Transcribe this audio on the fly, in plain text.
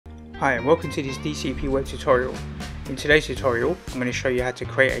Hi and welcome to this DCP web tutorial. In today's tutorial I'm going to show you how to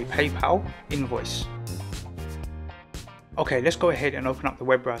create a PayPal invoice. Okay, let's go ahead and open up the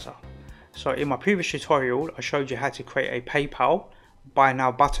web browser. So in my previous tutorial I showed you how to create a PayPal buy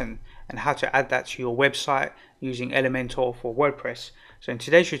now button and how to add that to your website using Elementor for WordPress. So in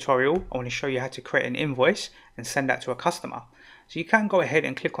today's tutorial I want to show you how to create an invoice and send that to a customer. So you can go ahead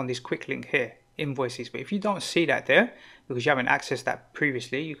and click on this quick link here, Invoices, but if you don't see that there because you haven't accessed that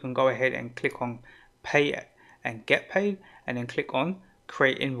previously, you can go ahead and click on Pay and Get Paid and then click on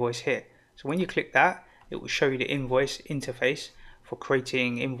Create Invoice here. So when you click that, it will show you the invoice interface for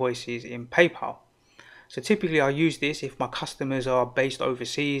creating invoices in PayPal. So typically I use this if my customers are based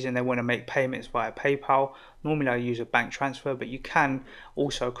overseas and they want to make payments via PayPal. Normally I use a bank transfer, but you can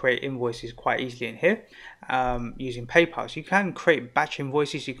also create invoices quite easily in here using PayPal. So you can create batch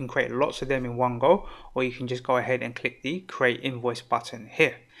invoices, you can create lots of them in one go, or you can just go ahead and click the Create Invoice button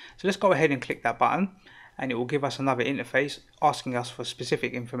here. So let's go ahead and click that button and it will give us another interface asking us for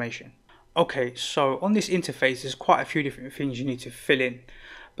specific information. Okay, so on this interface there's quite a few different things you need to fill in.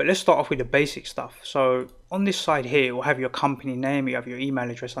 But let's start off with the basic stuff. So on this side here, it will have your company name, you have your email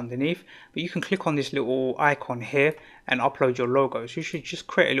address underneath, but you can click on this little icon here and upload your logo. So you should just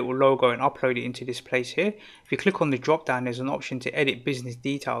create a little logo and upload it into this place here. If you click on the drop down, there's an option to edit business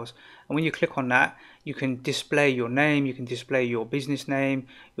details. And when you click on that, you can display your name, you can display your business name,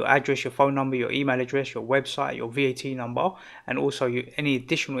 your address, your phone number, your email address, your website, your VAT number, and also any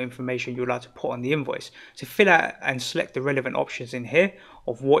additional information you'd like to put on the invoice. So fill out and select the relevant options in here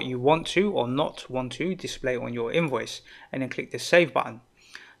of what you want to or not want to display on your invoice, and then click the Save button.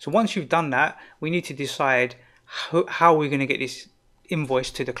 So once you've done that, we need to decide how we're going to get this invoice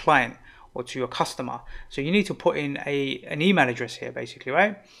to the client or to your customer. So you need to put in an email address here basically,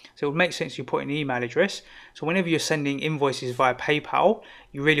 right? So it would make sense you put an email address. So whenever you're sending invoices via PayPal,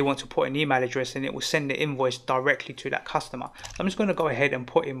 you really want to put an email address and it will send the invoice directly to that customer. So I'm just going to go ahead and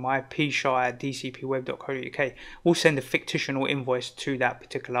put in my 𝗧𝗯𝗹𝗲@dcpweb.co.uk. We'll send a fictional invoice to that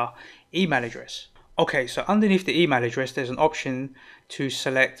particular email address. Okay, so underneath the email address there's an option to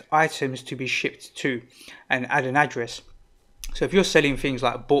select items to be shipped to and add an address. So if you're selling things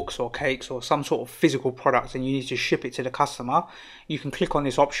like books or cakes or some sort of physical product and you need to ship it to the customer, you can click on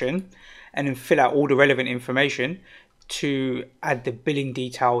this option and then fill out all the relevant information to add the billing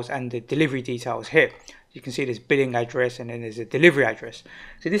details and the delivery details here. You can see there's billing address and then there's a delivery address.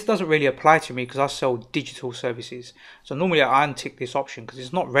 So this doesn't really apply to me because I sell digital services. So normally I untick this option because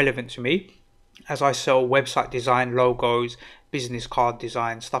it's not relevant to me, as I sell website design, logos, business card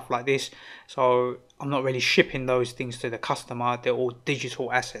design, stuff like this. So I'm not really shipping those things to the customer. They're all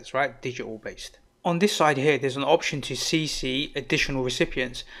digital assets, right? Digital based. On this side here, there's an option to CC additional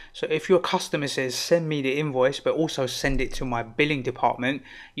recipients. So if your customer says, send me the invoice, but also send it to my billing department,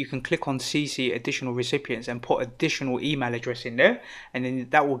 you can click on CC additional recipients and put additional email address in there. And then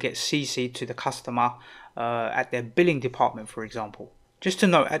that will get CC'd to the customer at their billing department, for example. Just to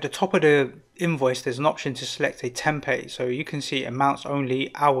note, at the top of the invoice, there's an option to select a template. So you can see amounts only,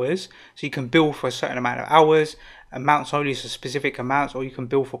 hours. So you can bill for a certain amount of hours, amounts only, so specific amounts, or you can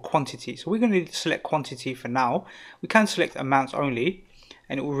bill for quantity. So we're going to select quantity for now. We can select amounts only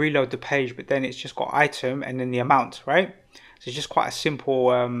and it will reload the page, but then it's just got item and then the amount, right? So it's just quite a simple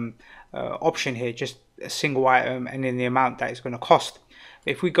option here, just a single item and then the amount that it's going to cost.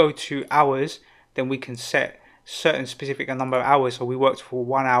 But if we go to hours, then we can set certain specific number of hours. So we worked for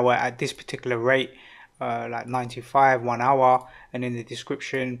 1 hour at this particular rate, like 95, 1 hour, and in the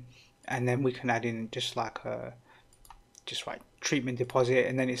description, and then we can add in just like treatment deposit,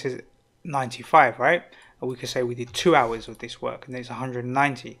 and then it says 95, right? Or we could say we did 2 hours of this work and then it's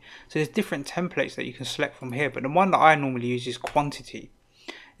 190. So there's different templates that you can select from here, but the one that I normally use is quantity.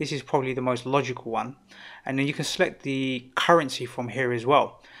 This is probably the most logical one, and then you can select the currency from here as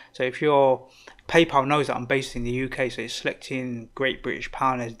well. So if your PayPal knows that I'm based in the UK, so it's selecting Great British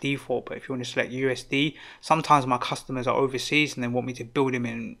Pound as default, but if you want to select USD, sometimes my customers are overseas and they want me to build them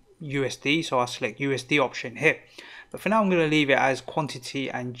in USD, so I'll select USD option here. But for now I'm going to leave it as quantity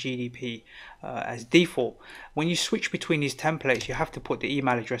and GDP as default. When you switch between these templates, you have to put the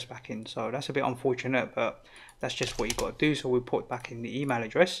email address back in, so that's a bit unfortunate, but that's just what you've got to do. So we'll put back in the email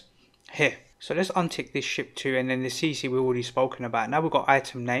address here. So let's untick this ship to, and then the CC we've already spoken about. Now we've got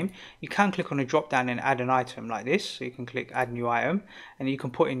item name. You can click on the drop down and add an item like this. So you can click add new item and you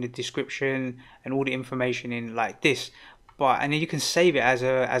can put in the description and all the information in like this. And then you can save it as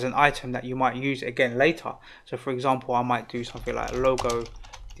an item that you might use again later. So for example, I might do something like logo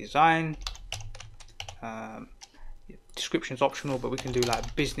design. Description is optional, but we can do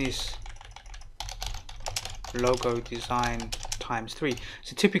like business logo design times 3.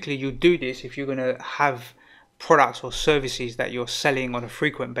 So typically you do this if you're going to have products or services that you're selling on a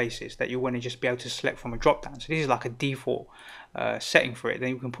frequent basis, that you want to just be able to select from a drop down. So this is like a default setting for it. Then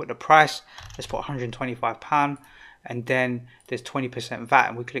you can put the price, let's put £125, and then there's 20% VAT,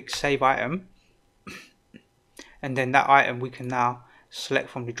 and we click save item, and then that item we can now select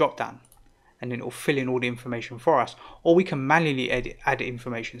from the drop down, and then it will fill in all the information for us, or we can manually add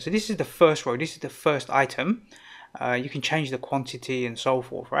information. So this is the first row, this is the first item. You can change the quantity and so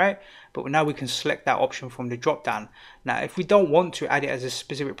forth, right? But now we can select that option from the drop down. Now if we don't want to add it as a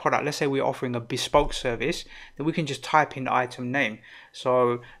specific product, let's say we're offering a bespoke service, then we can just type in the item name. So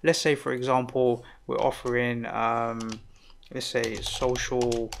let's say for example we're offering let's say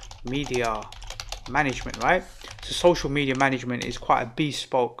social media management, right? So social media management is quite a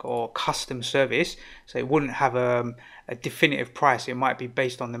bespoke or custom service, so it wouldn't have a definitive price. It might be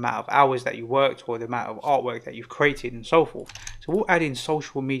based on the amount of hours that you worked or the amount of artwork that you've created and so forth. So we'll add in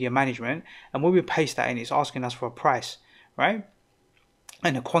social media management, and when we paste that in, it's asking us for a price, right?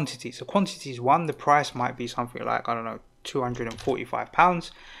 And a quantity. So quantity is 1, the price might be something like, I don't know,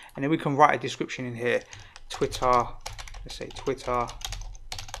 £245, and then we can write a description in here. Twitter, let's say Twitter,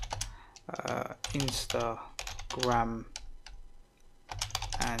 Instagram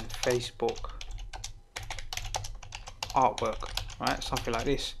and Facebook artwork, right? Something like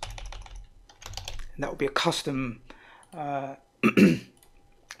this. And that will be a custom that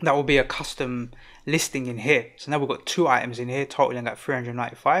will be a custom listing in here. So now we've got 2 items in here totaling at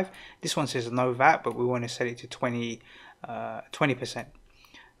 395. This one says no VAT, but we want to set it to 20%,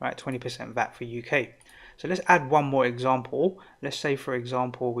 right? 20% VAT for UK. So let's add one more example. Let's say for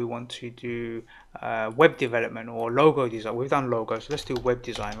example we want to do web development or logo design. We've done logo, so let's do web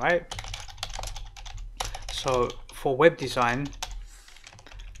design, right? So for web design,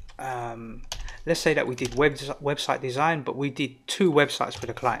 let's say that we did website design, but we did 2 websites for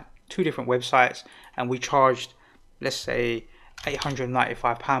the client, 2 different websites, and we charged, let's say,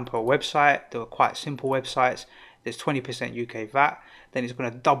 £895 per website. They were quite simple websites. There's 20% UK VAT. Then it's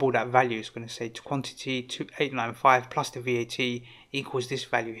going to double that value. It's going to say quantity 895 plus the VAT equals this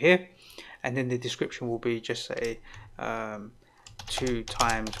value here, and then the description will be just say 2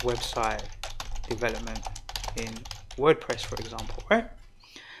 times website development in WordPress, for example, right?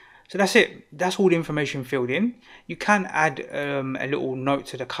 So that's it. That's all the information filled in. You can add a little note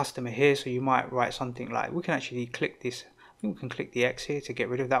to the customer here. So you might write something like, we can actually click this. I think we can click the X here to get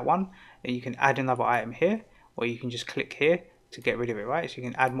rid of that one. And you can add another item here, or you can just click here to get rid of it, right? So you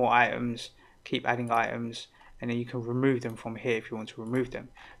can add more items, keep adding items, and then you can remove them from here if you want to remove them.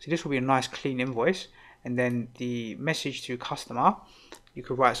 So this will be a nice clean invoice. And then the message to customer, you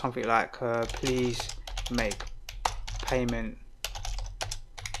could write something like, please make payment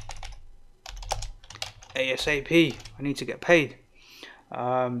ASAP, I need to get paid.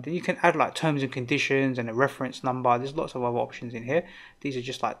 Then you can add like terms and conditions and a reference number. There's lots of other options in here. These are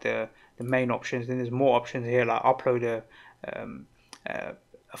just like the main options. Then there's more options here, like upload a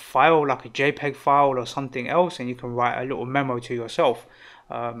file, like a JPEG file or something else, and you can write a little memo to yourself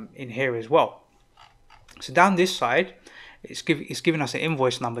in here as well. So down this side, it's giving us the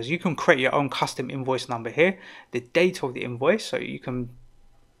invoice numbers. You can create your own custom invoice number here, the date of the invoice, so you can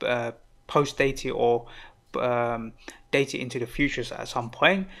post date it or date it into the future at some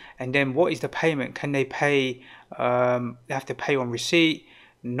point. And then what is the payment? Can they pay? They have to pay on receipt.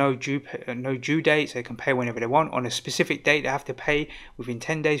 No due date, so they can pay whenever they want. On a specific date, they have to pay within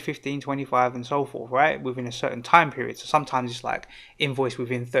 10 days, 15, 25, and so forth, right? Within a certain time period. So sometimes it's like invoice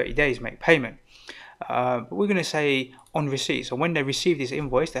within 30 days, make payment. But we're going to say on receipt. So when they receive this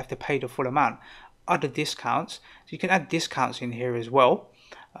invoice, they have to pay the full amount. Other discounts. So you can add discounts in here as well.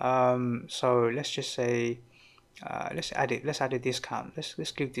 So let's just say let's add a discount.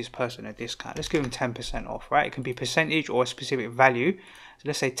 Let's give this person a discount. Let's give them 10% off, right? It can be percentage or a specific value. So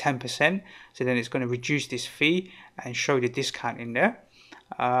let's say 10%. So then it's going to reduce this fee and show the discount in there.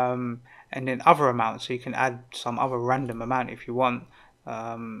 And then other amounts. So you can add some other random amount if you want.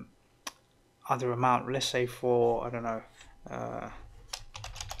 Other amount. Let's say for, I don't know.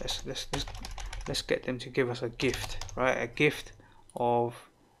 Let's get them to give us a gift, right? A gift of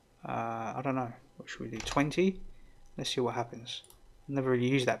I don't know, what should we do, 20? Let's see what happens. I've never really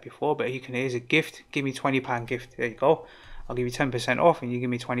used that before, but you can, here's a gift, give me £20 gift, there you go. I'll give you 10% off and you give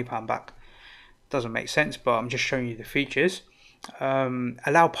me £20 back. Doesn't make sense, but I'm just showing you the features.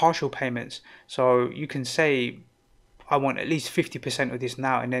 Allow partial payments, so you can say I want at least 50% of this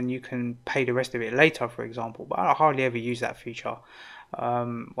now, and then you can pay the rest of it later, for example. But I hardly ever use that feature.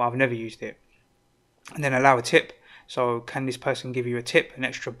 Well, I've never used it. And then allow a tip. So can this person give you a tip, an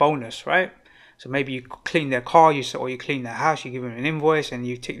extra bonus, right? So maybe you clean their car, or you clean their house, you give them an invoice, and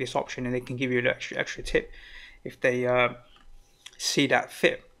you tick this option, and they can give you an extra tip if they see that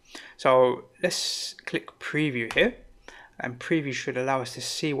fit. So let's click preview here, and preview should allow us to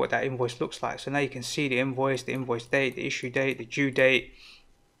see what that invoice looks like. So now you can see the invoice date, the issue date, the due date,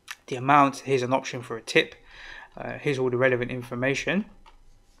 the amount. Here's an option for a tip. Here's all the relevant information.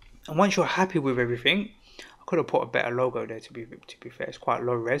 And once you're happy with everything, I could have put a better logo there, to be fair. It's quite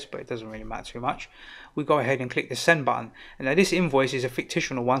low res, but it doesn't really matter too much. We go ahead and click the send button, and now this invoice is a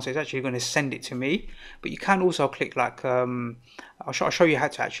fictional one, so it's actually going to send it to me. But you can also click like I'll show you how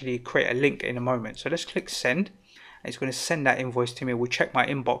to actually create a link in a moment. So let's click send, and it's going to send that invoice to me. We'll check my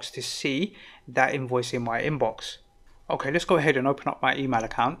inbox to see that invoice in my inbox. Okay, let's go ahead and open up my email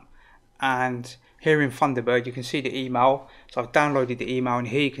account, and here in Thunderbird you can see the email. So I've downloaded the email, and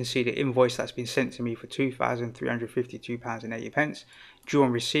here you can see the invoice that's been sent to me for £2,352.80 due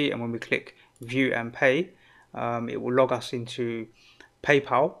on receipt. And when we click view and pay, it will log us into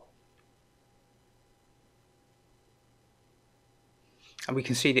PayPal, and we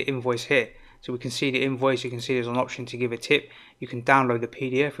can see the invoice here. So we can see the invoice, you can see there's an option to give a tip. You can download the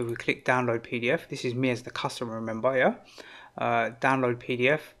PDF. If we click download PDF, this is me as the customer, remember, yeah? Download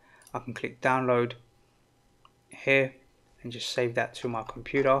PDF. I can click download here and just save that to my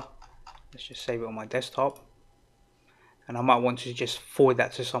computer. Let's just save it on my desktop. And I might want to just forward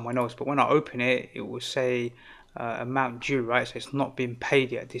that to someone else, but when I open it, it will say amount due, right? So it's not been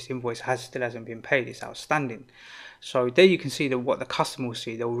paid yet. This invoice still hasn't been paid. It's outstanding. So there you can see that what the customer will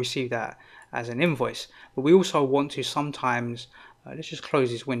see. They will receive that as an invoice. But we also want to sometimes, let's just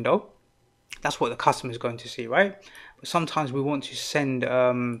close this window. That's what the customer is going to see, right? But sometimes we want to send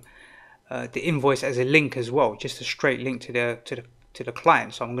the invoice as a link as well, just a straight link to the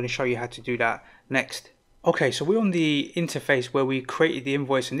client. So I'm going to show you how to do that next. Okay, so we're on the interface where we created the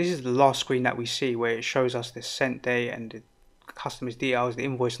invoice, and this is the last screen that we see, where it shows us the sent date and the customer's details, the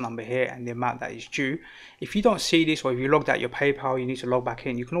invoice number here, and the amount that is due. If you don't see this, or if you logged out your PayPal, you need to log back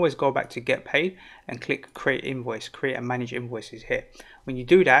in, you can always go back to get paid and click create invoice, create and manage invoices here. When you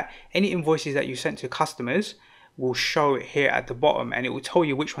do that, any invoices that you sent to customers will show it here at the bottom, and it will tell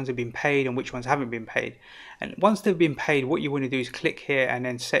you which ones have been paid and which ones haven't been paid. And once they've been paid, what you want to do is click here and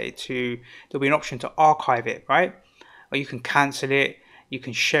then set it to, there'll be an option to archive it, right? Or you can cancel it, you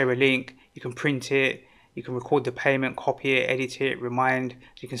can share a link, you can print it, you can record the payment, copy it, edit it, remind.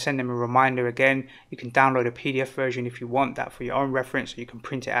 So you can send them a reminder again. You can download a PDF version if you want that for your own reference, so you can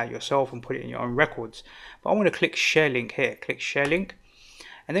print it out yourself and put it in your own records. But I want to click share link here, click share link.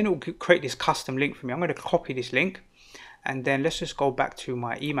 And then it will create this custom link for me. I'm going to copy this link, and then let's just go back to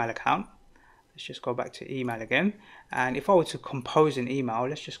my email account. Let's just go back to email again. And if I were to compose an email,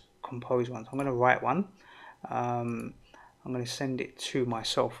 let's just compose one. So I'm going to write one. I'm going to send it to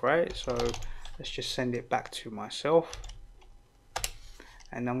myself, right? So let's just send it back to myself.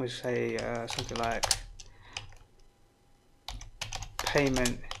 And I'm going to say something like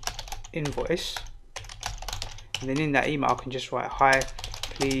payment invoice. And then in that email, I can just write, hi,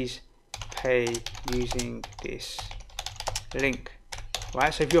 please pay using this link,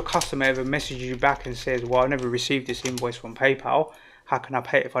 right? So if your customer ever messages you back and says, well, I never received this invoice from PayPal, how can I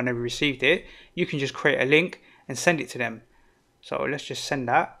pay it if I never received it? You can just create a link and send it to them. So let's just send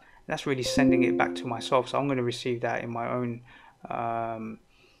that. That's really sending it back to myself. So I'm going to receive that in my own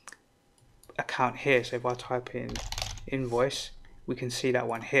account here. So if I type in invoice, we can see that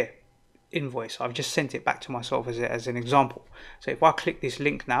one here. Invoice. I've just sent it back to myself as an example. So if I click this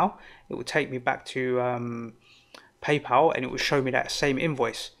link now, it will take me back to PayPal, and it will show me that same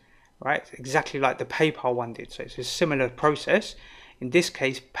invoice, right? Exactly like the PayPal one did. So it's a similar process. In this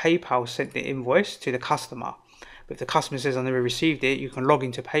case, PayPal sent the invoice to the customer. But if the customer says I never received it, you can log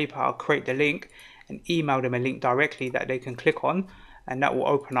into PayPal, create the link, and email them a link directly that they can click on, and that will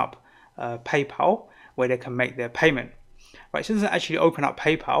open up PayPal where they can make their payment. Right? So it doesn't actually open up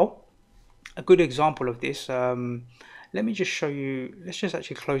PayPal. A good example of this, let me just show you. Let's just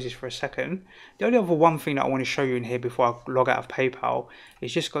actually close this for a second. The only other one thing that I want to show you in here before I log out of PayPal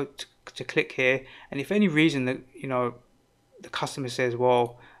is just go to click here, and if any reason that the customer says,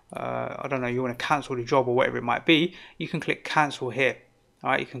 well, I don't know, you want to cancel the job or whatever it might be, you can click cancel here. All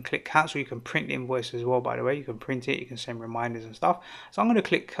right, you can click cancel. You can print the invoice as well, by the way. You can print it, you can send reminders and stuff. So I'm going to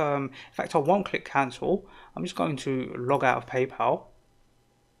click, in fact, I won't click cancel. I'm just going to log out of PayPal.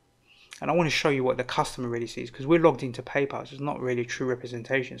 And I want to show you what the customer really sees, because we're logged into PayPal, so it's not really a true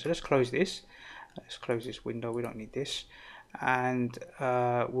representation. So let's close this. Let's close this window. We don't need this. And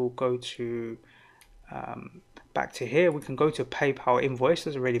we'll go to back to here. We can go to PayPal invoice.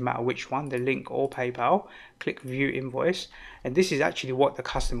 Doesn't really matter which one, the link or PayPal. Click view invoice, and this is actually what the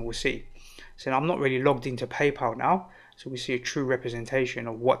customer will see. So I'm not really logged into PayPal now. So we see a true representation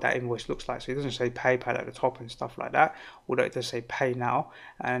of what that invoice looks like. So it doesn't say PayPal at the top and stuff like that, although it does say pay now.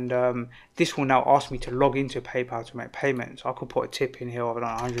 And this will now ask me to log into PayPal to make payments. So I could put a tip in here of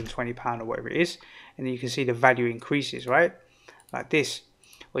 £120 or whatever it is, and then you can see the value increases, right? Like this.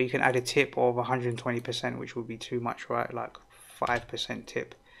 Or you can add a tip of 120%, which would be too much, right? Like 5%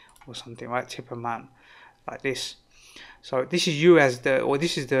 tip or something, right? Tip amount like this. So this is you as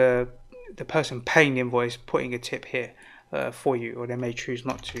this is the person paying the invoice putting a tip here for you, or they may choose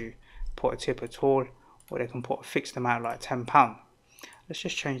not to put a tip at all, or they can put a fixed amount like £10. Let's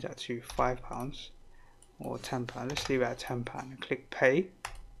just change that to £5 or £10. Let's leave it at £10 and click pay,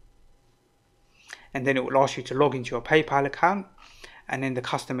 and then it will ask you to log into your PayPal account, and then the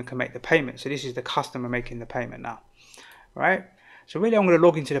customer can make the payment. So this is the customer making the payment now, right? So really I'm going to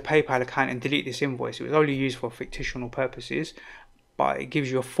log into the PayPal account and delete this invoice. It was only used for fictional purposes, but it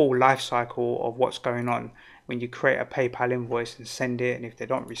gives you a full life cycle of what's going on when you create a PayPal invoice and send it, and if they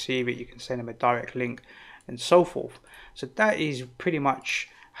don't receive it, you can send them a direct link and so forth. So that is pretty much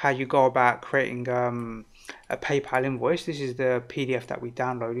how you go about creating a PayPal invoice. This is the PDF that we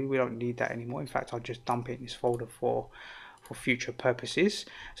downloaded. We don't need that anymore. In fact, I'll just dump it in this folder for future purposes.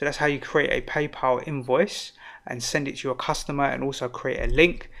 So that's how you create a PayPal invoice and send it to your customer, and also create a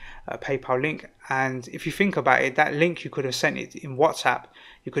link, a PayPal link. And if you think about it, that link, you could have sent it in WhatsApp,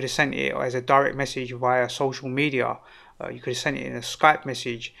 you could have sent it as a direct message via social media, you could have sent it in a Skype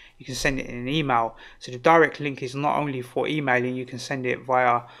message, you can send it in an email. So the direct link is not only for emailing, you can send it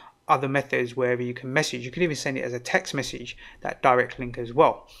via other methods wherever you can message. You can even send it as a text message, that direct link as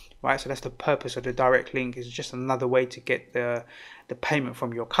well, right? So that's the purpose of the direct link, is just another way to get the payment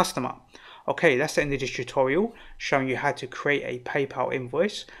from your customer. Okay, that's the end of this tutorial showing you how to create a PayPal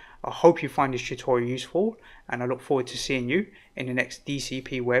invoice. I hope you find this tutorial useful, and I look forward to seeing you in the next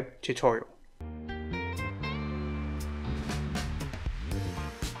DCP web tutorial.